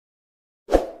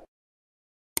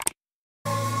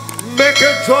Make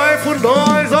a joyful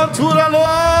noise unto the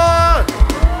Lord.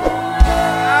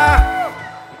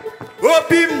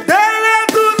 Opim dele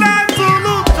tu na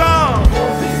tuluto.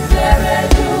 Opim dele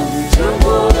tu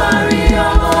chukwu Maria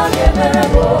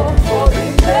Mogeberebo.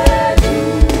 Opim dele tu.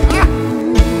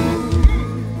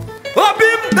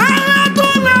 Opim dele tu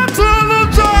na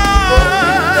tuluto.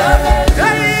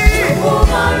 Chukwu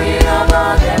Maria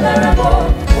Mogeberebo.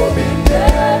 Opim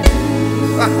dele tu.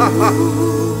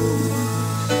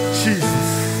 Jesus.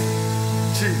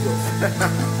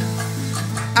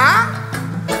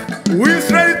 Who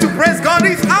is ready to praise God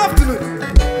this afternoon?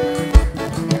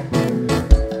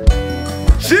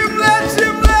 Chimle,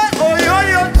 chimle,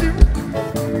 oyoyo chim.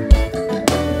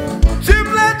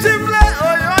 Chimle, chimle,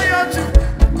 oyoyo chim.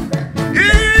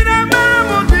 Ina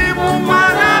memo di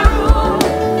mumanaru,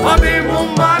 odi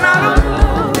mumanaru,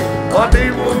 odi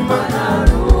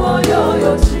mumanaru,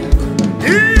 oyoyo chim.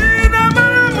 Ina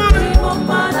memo di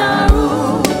mumanaru,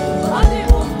 odi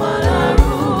mumanaru.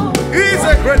 He's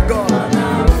a great God.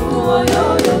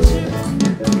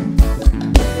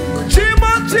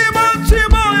 Chima, chima,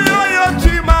 chima, oyoyo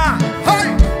chima. Hey,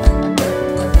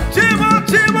 chima,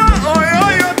 chima,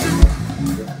 oyoyo chima.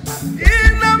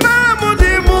 Ina memo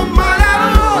di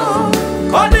mumanaru,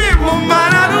 odi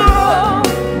mumanaru,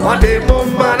 odi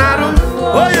mumanaru,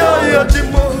 oyoyo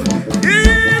chima.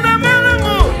 Ina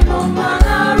memo di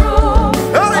mumanaru,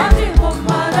 odi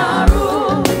mumanaru,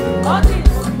 odi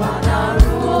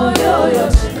mumanaru, oyoyo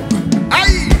chima.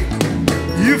 Aye,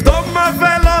 you've done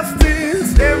marvelous things,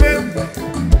 amen.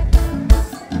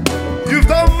 You've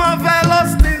done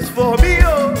marvelous things for me,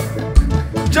 oh.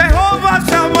 Jehovah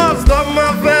Shammah's done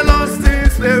marvelous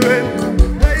things, amen.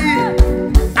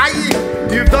 Aye,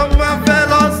 you've done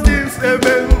marvelous things,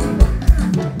 amen.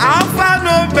 Alpha and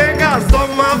Omega's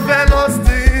done marvelous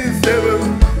things,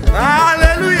 amen.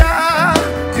 Hallelujah,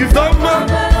 you've done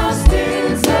marvelous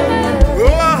things, amen.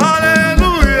 Oh,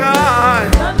 hallelujah,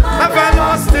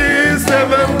 marvelous things,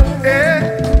 amen.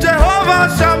 Jehovah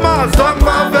Shammah's done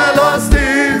marvelous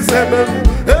things, amen.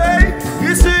 Hey,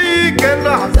 you see, he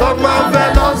cannot done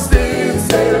marvelous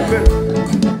things, amen.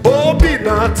 Oh, be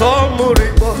not on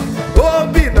Muribo,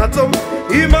 oh, be not on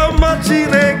Imama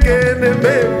Chineke, ne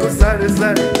me musare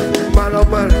sare,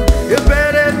 malamar, you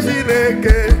better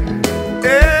Chineke.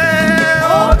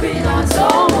 Oh, be not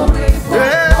on Muribo,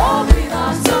 oh, be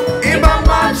not on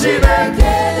Imama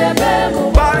Chineke, ne me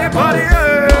musare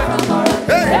sare.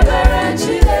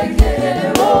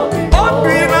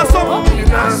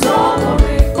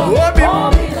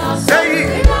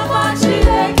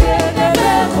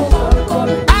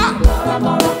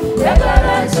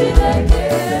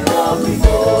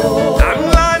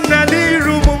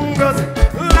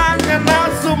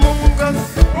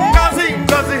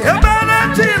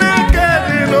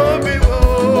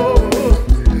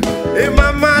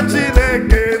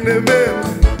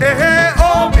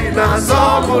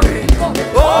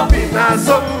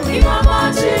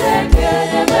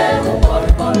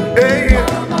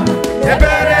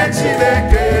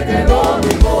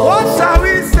 What shall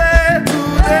we say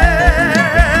today?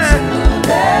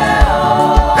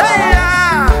 Hey,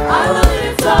 I will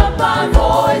lift up my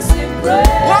voice in praise.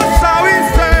 What shall we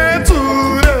say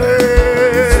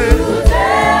today?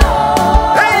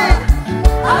 Hey,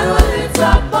 I will lift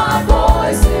up my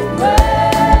voice in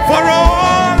praise. For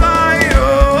all I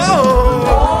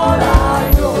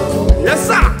know, yes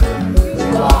sir,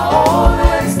 you are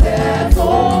always there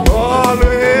for me.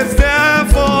 Always there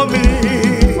for me.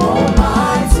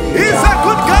 Almighty He's a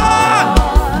good God.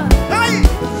 Hey,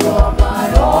 you are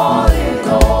my all in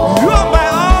all. you are my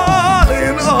all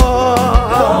in No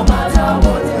all. matter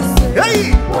what you say, Hey,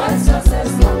 when success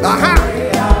comes my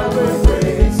way, I will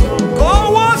praise you.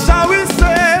 oh, what shall we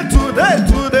say today,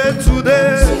 today,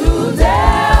 today?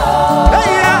 Today,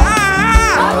 Hey,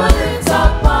 I will lift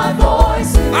up my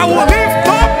voice in I will lift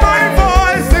up my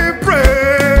voice in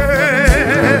praise.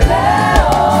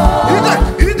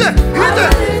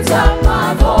 lift up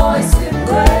my voice in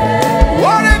praise.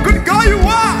 What a good God you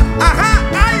are.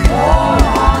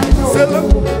 Say,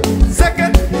 look,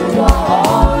 second, You are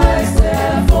always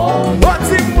there for me.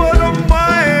 what's in what of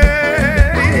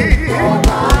mine?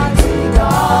 Almighty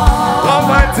God,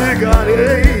 Almighty God,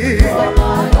 hey. you are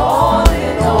my all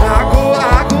in all.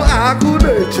 Aku,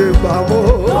 leche bamo.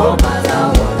 No matter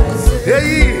what I say,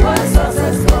 Hey, when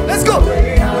success comes let's go. my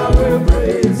way, I will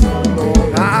praise you, Lord.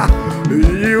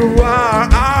 You are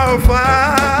Alpha,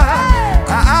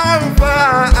 Alpha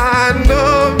and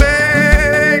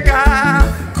Omega.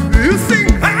 You sing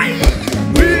high.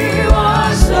 We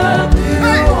worship you,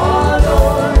 oh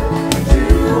Lord.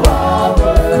 You are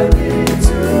worthy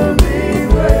to be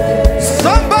praised.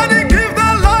 Somebody give the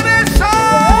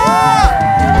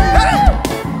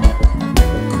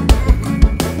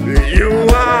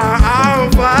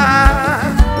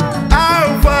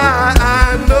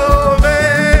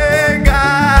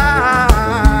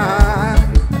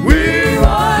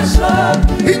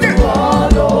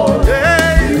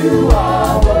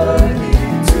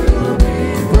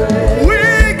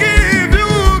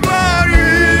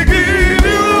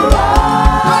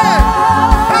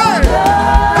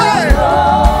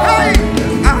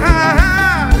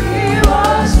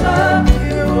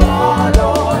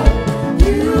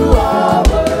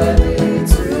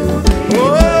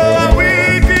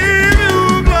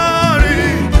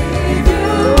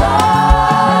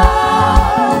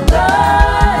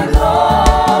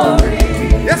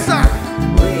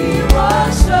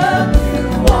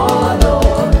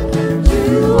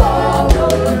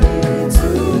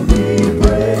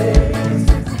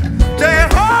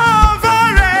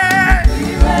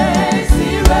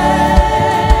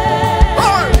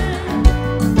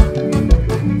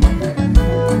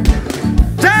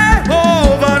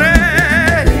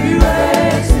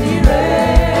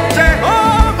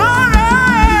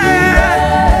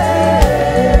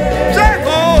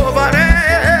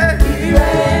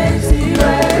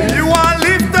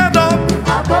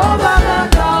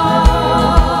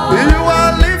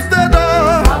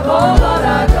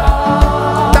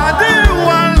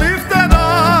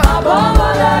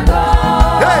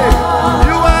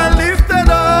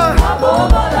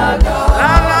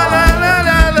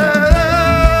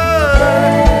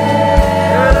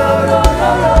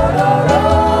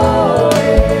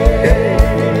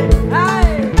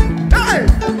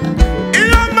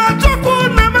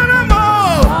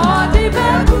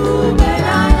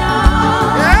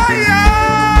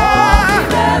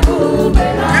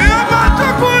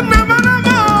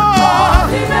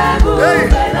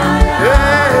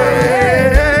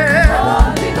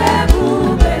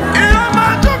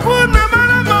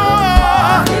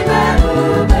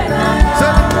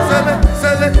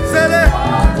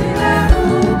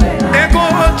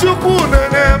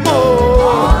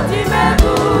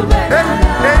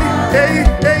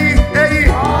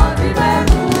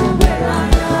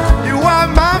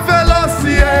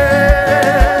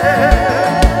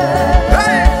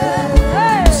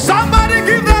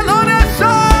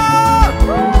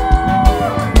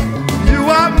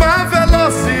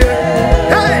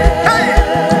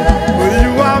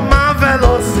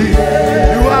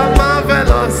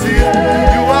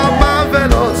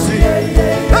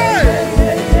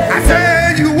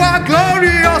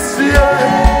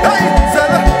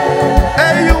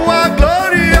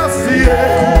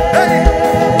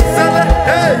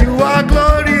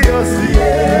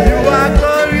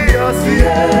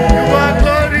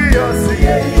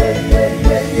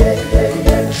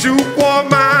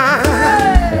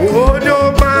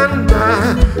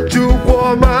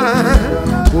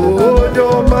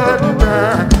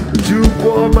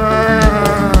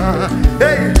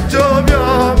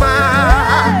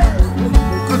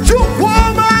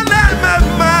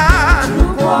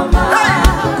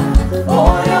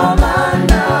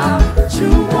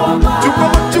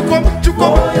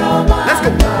Let's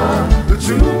go.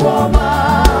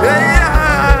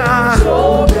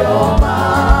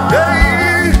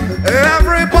 Hey,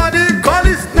 everybody call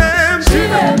his name.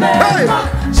 Hey.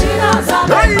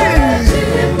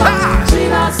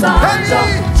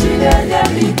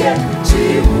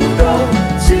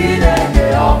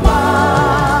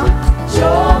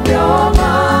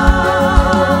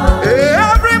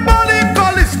 Everybody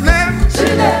call his name.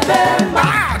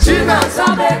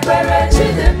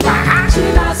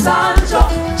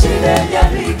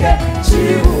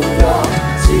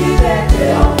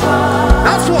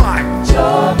 That's why.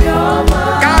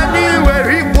 Can you wear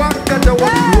it? Walk at the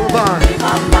one over.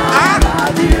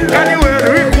 Can you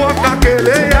wear it? Walk at the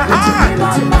layer.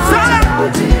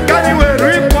 Can you wear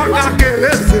it? Walk at the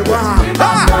layer.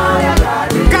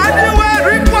 Can you wear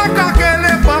it? Walk at the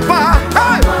layer, Papa.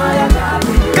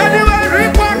 Can you wear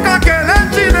it? Walk at the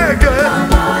layer,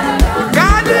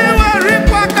 can you wear it?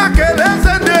 Walk at the layer,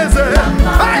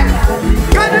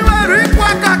 can you wear it?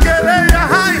 Walk at the layer.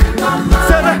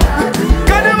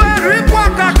 Can you wear it?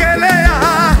 Walk at the layer.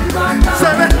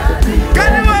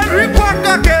 Can you wear it? Walk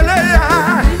at the layer.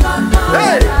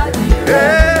 Hey,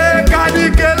 hey, can you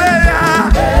get layer?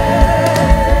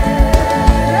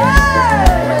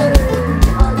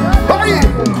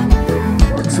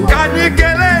 Can you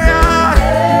get layer?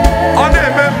 On a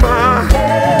member,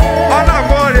 on a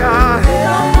warrior.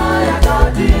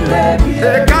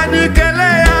 Can you get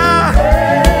layer?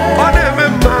 On a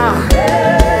member,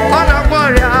 on a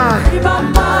warrior.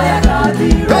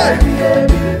 Hey,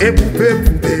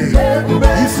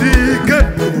 you see good.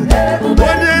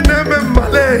 One in them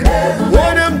Malay,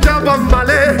 one in Java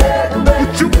Malay.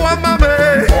 You want my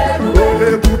Malay?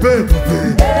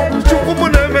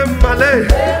 Malay.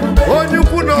 On you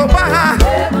put no baha.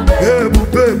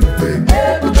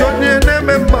 Johnny and them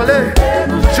Malay.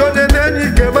 Johnny and any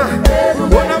gema.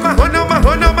 Honoma, honoma,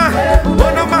 honoma.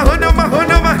 Honoma, honoma,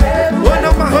 honoma.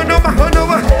 Honoma, honoma,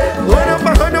 honoma.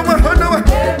 Honoma, honoma, honoma.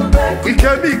 He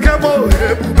can be camo.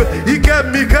 He can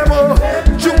be camo.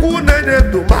 Chukune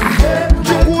Duma.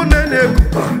 Chukune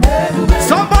Duma.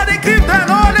 Somebody keep that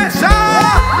on the show.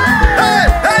 Hey,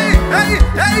 hey, hey,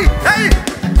 hey, hey,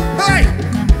 hey.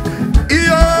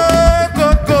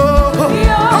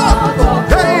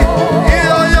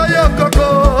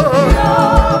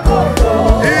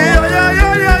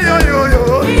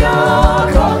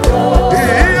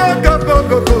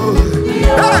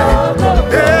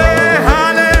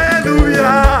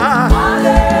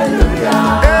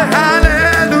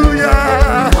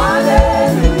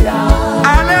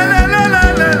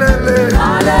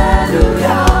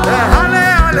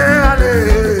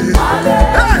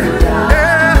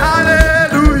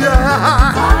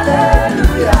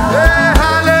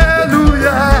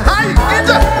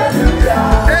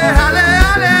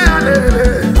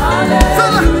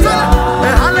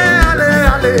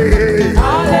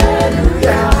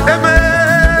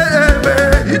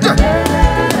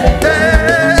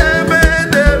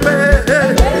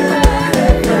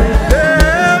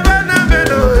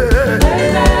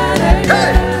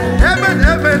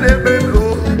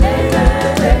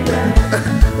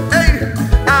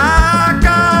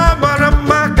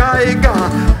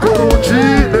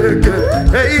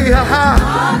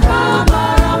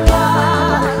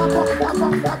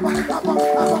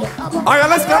 Alright,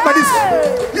 let's clap by this.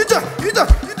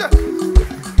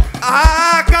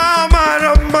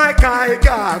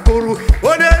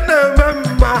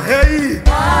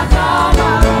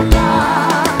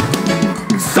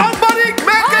 Somebody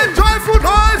make a joyful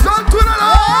noise unto the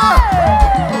Lord.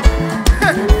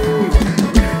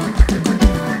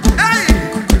 Hey,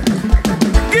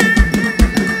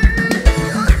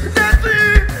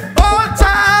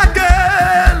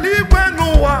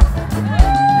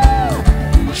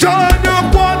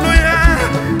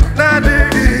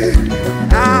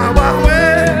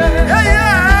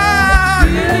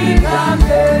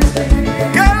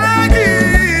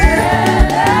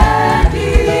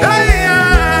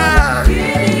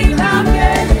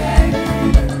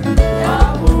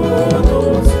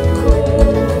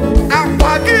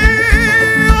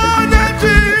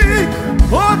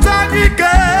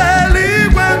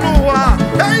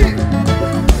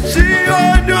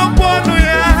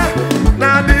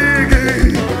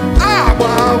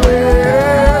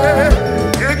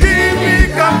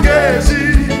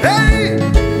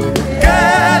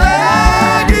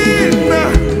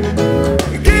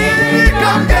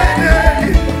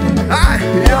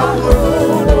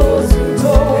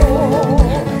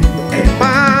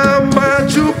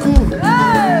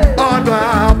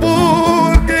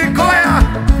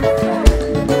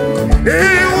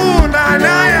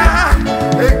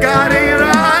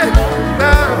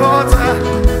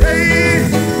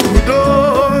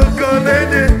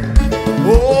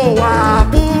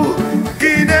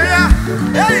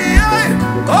 Hey, hey,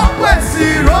 oh,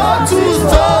 kwesịrị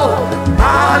otuto.